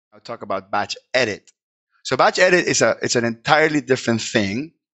I'll talk about batch edit. So batch edit is it's an entirely different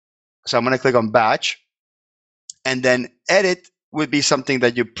thing. So I'm going to click on batch, and then edit would be something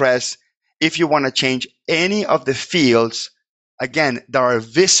that you press if you want to change any of the fields, again, that are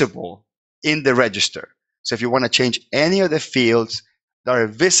visible in the register. So if you want to change any of the fields that are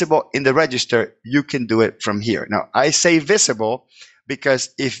visible in the register, you can do it from here. Now, I say visible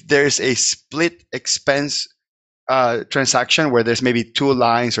because if there's a split expense transaction where there's maybe 2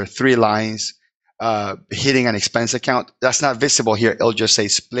 lines or 3 lines hitting an expense account, that's not visible here. It'll just say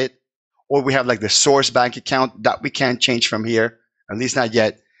split. Or we have like the source bank account that we can't change from here, at least not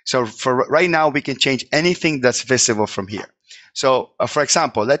yet. So for right now, we can change anything that's visible from here. So for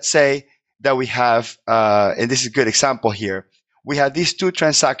example, let's say that we have, and this is a good example here, we have these 2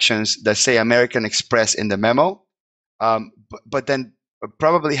 transactions that say American Express in the memo, but then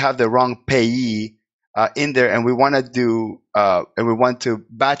probably have the wrong payee in there, and we want to do, and we want to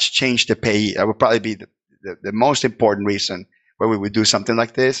batch change the payee. That would probably be the most important reason where we would do something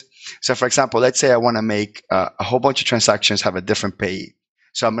like this. So for example, let's say I want to make a whole bunch of transactions have a different payee.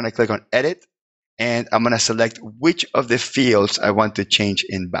 So I'm going to click on edit, and I'm going to select which of the fields I want to change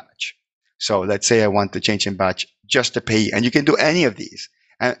in batch. So let's say I want to change in batch just the payee, and you can do any of these.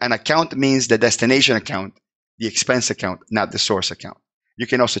 And an account means the destination account, the expense account, not the source account. You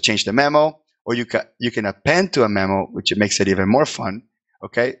can also change the memo, or you can append to a memo, which makes it even more fun.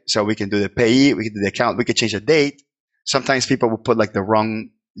 Okay, so we can do the payee, we can do the account, we can change the date. Sometimes people will put like the wrong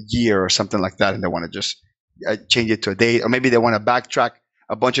year or something like that, and they want to just change it to a date, or maybe they want to backtrack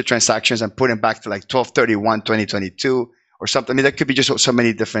a bunch of transactions and put them back to like 12/31/2022 or something. I mean, there could be just so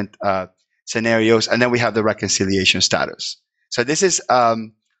many different scenarios. And then we have the reconciliation status. So this is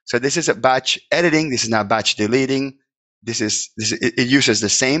a batch editing. This is not batch deleting. It uses the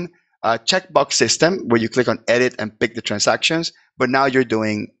same checkbox system where you click on edit and pick the transactions, but now you're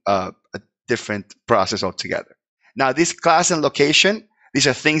doing a different process altogether. Now, this class and location, these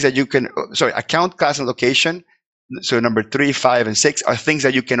are things that you can, account, class, and location. So number 3, 5, and 6 are things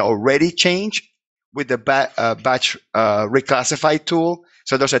that you can already change with the batch reclassify tool.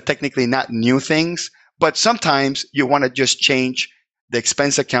 So those are technically not new things, but sometimes you want to just change the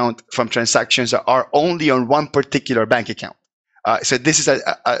expense account from transactions that are only on one particular bank account. So this is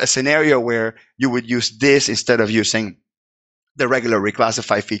a scenario where you would use this instead of using the regular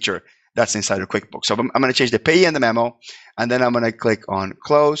reclassify feature that's inside of QuickBooks. So I'm going to change the payee and the memo, and then I'm going to click on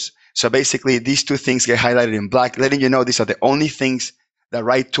close. So basically, these 2 things get highlighted in black, letting you know these are the only things that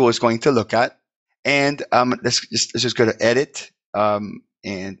RightTool is going to look at. And let's just go to edit. And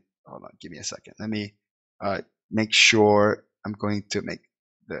hold on, give me a second. Let me make sure I'm going to make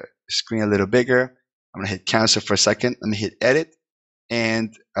the screen a little bigger. I'm going to hit cancel for a second. Let me hit edit.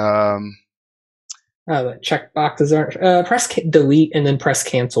 And the check boxes aren't. Press delete and then press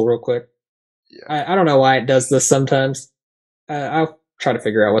cancel real quick. Yeah. I don't know why it does this sometimes. I'll try to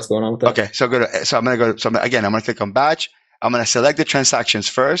figure out what's going on with that. Okay, so I'm going to go. So again, I'm going to click on batch. I'm going to select the transactions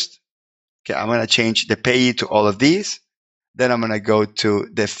first. Okay, I'm going to change the payee to all of these. Then I'm going to go to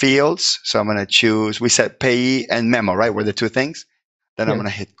the fields. So I'm going to choose, we said payee and memo, right? Were the 2 things. Then I'm going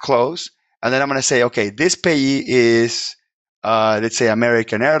to hit close. And then I'm going to say, okay, this payee is, let's say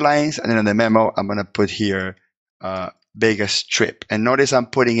American Airlines. And then in the memo, I'm going to put here Vegas trip. And notice I'm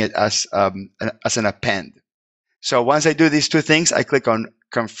putting it as an append. So once I do these 2 things, I click on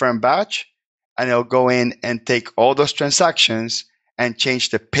confirm batch, and it'll go in and take all those transactions and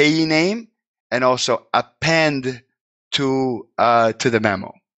change the payee name and also append to the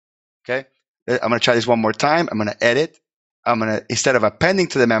memo. Okay, I'm going to try this one more time. I'm going to edit. I'm going to, instead of appending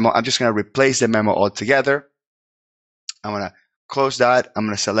to the memo, I'm just going to replace the memo altogether. I'm going to close that. I'm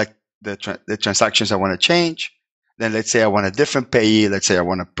going to select the transactions I want to change. Then let's say I want a different payee. Let's say I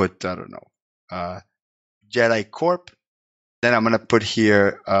want to put, I don't know, Jedi Corp. Then I'm going to put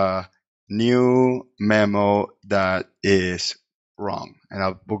here new memo that is wrong.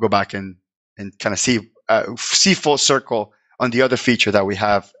 And we'll go back and kind of see full circle on the other feature that we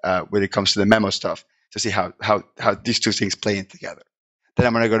have when it comes to the memo stuff to see how these 2 things play in together. Then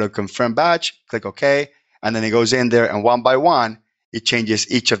I'm going to go to confirm batch, click OK, and then it goes in there, and one by one, it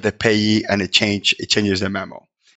changes each of the payee, and it changes the memo.